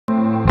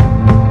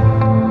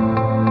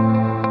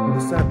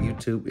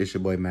YouTube? It's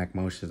your boy Mac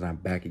Motions. I'm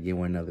back again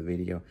with another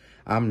video.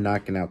 I'm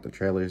knocking out the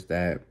trailers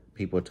that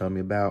people told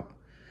me about.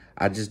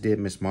 I just did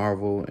Miss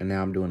Marvel, and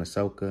now I'm doing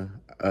Ahsoka.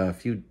 A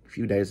few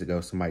days ago,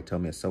 somebody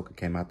told me Ahsoka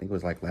came out. I think it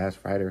was like last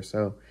Friday or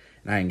so,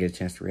 and I didn't get a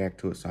chance to react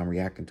to it, so I'm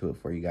reacting to it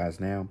for you guys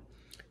now.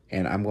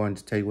 And I'm going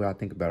to tell you what I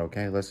think about it,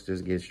 okay? Let's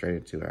just get straight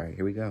into it. All right,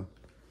 here we go.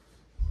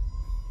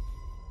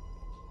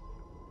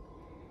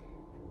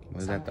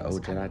 Was that the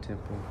old Jedi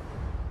Temple?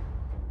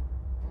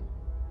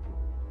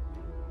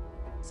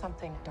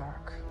 Something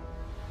dark.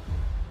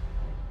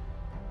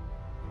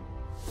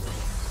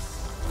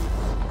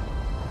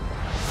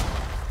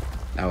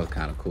 That was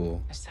kind of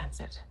cool. I sense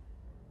it.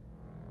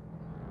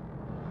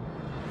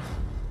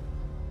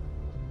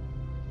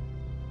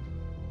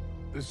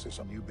 This is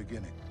a new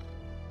beginning.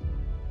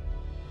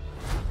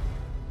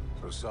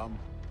 For some,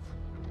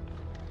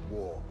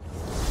 war.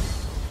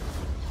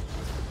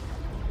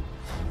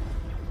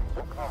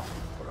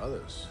 For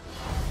others,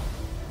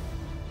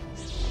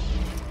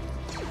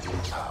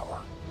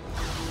 power.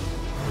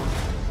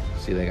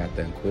 See, they got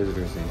the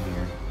Inquisitors in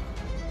here.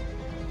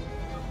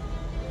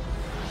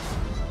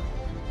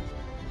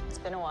 It's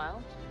been a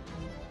while.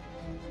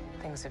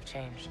 Things have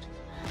changed.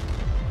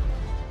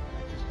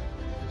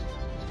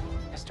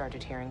 I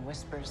started hearing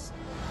whispers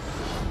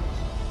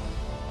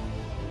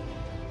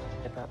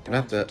about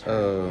Not the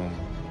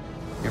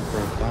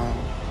Emperor Thong.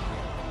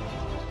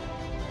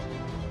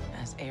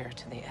 as heir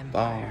to the Thong,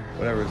 Empire.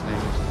 whatever his name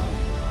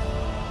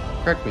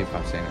is. Correct me if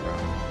I'm saying it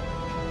wrong.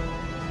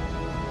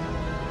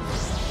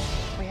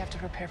 We have to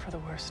prepare for the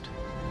worst.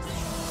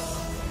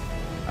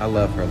 I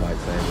love her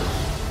lightsaber.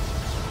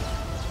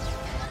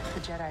 The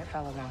Jedi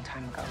fell a long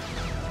time ago.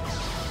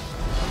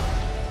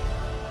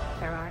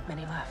 There aren't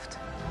many left.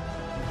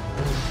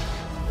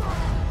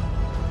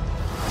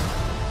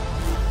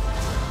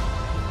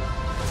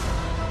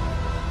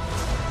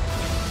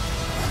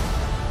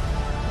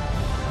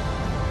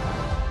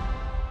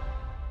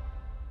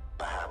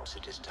 Perhaps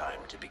it is time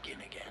to begin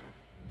again.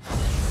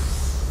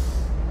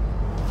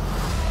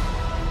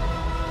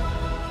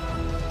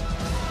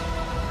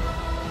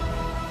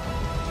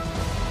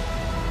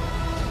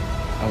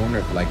 I wonder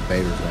if like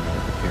Vader's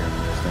gonna appear in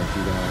this, don't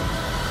you guys?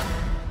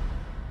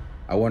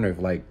 I wonder if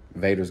like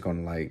Vader's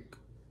gonna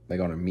they're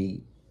gonna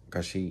meet,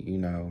 cause she, you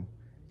know,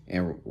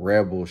 in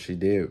Rebels she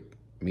did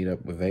meet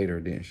up with Vader,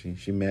 didn't she?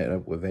 She met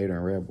up with Vader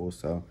in Rebels,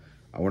 so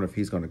I wonder if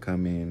he's gonna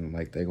come in,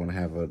 like they're gonna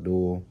have a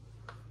duel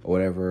or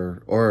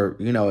whatever. Or,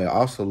 you know, it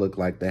also looked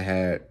like they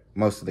had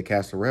most of the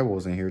cast of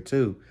Rebels in here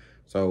too.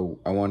 So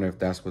I wonder if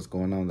that's what's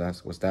going on.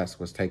 That's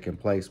what's taking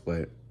place.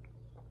 But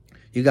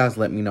you guys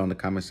let me know in the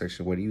comment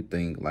section, what do you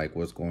think, like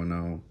what's going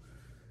on?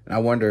 And I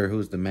wonder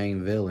who's the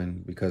main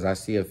villain, because I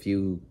see a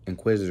few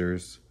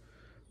Inquisitors,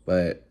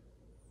 but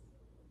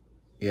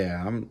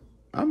yeah,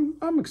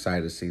 I'm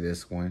excited to see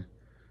this one,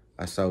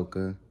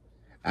 Ahsoka.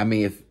 I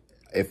mean,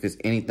 if it's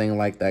anything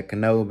like that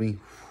Kenobi,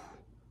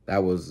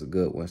 that was a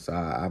good one. So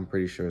I'm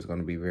pretty sure it's going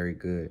to be very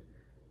good.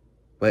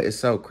 But it's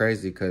so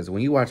crazy because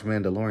when you watch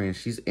Mandalorian,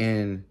 she's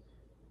in...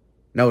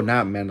 No,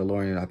 not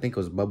Mandalorian. I think it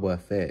was Boba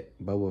Fett.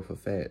 Boba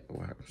Fett.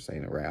 Well, I'm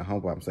saying it right. I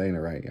hope I'm saying it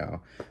right,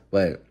 y'all.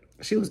 But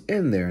she was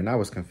in there, and I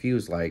was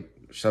confused. Like,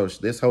 so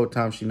this whole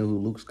time she knew who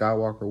Luke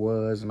Skywalker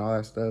was and all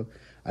that stuff.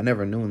 I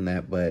never knew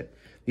that. But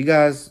you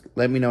guys,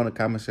 let me know in the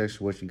comment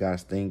section what you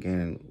guys think.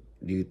 And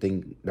do you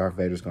think Darth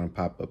Vader's going to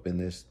pop up in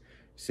this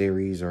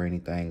series or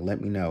anything? Let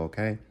me know,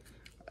 okay?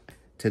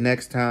 Till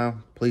next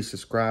time, please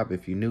subscribe.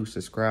 If you're new,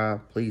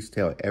 subscribe. Please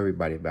tell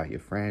everybody about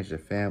your friends, your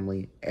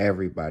family,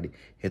 everybody.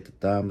 Hit the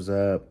thumbs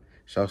up.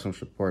 Show some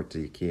support to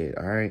your kid,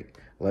 all right?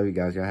 Love you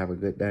guys. Y'all have a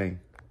good day.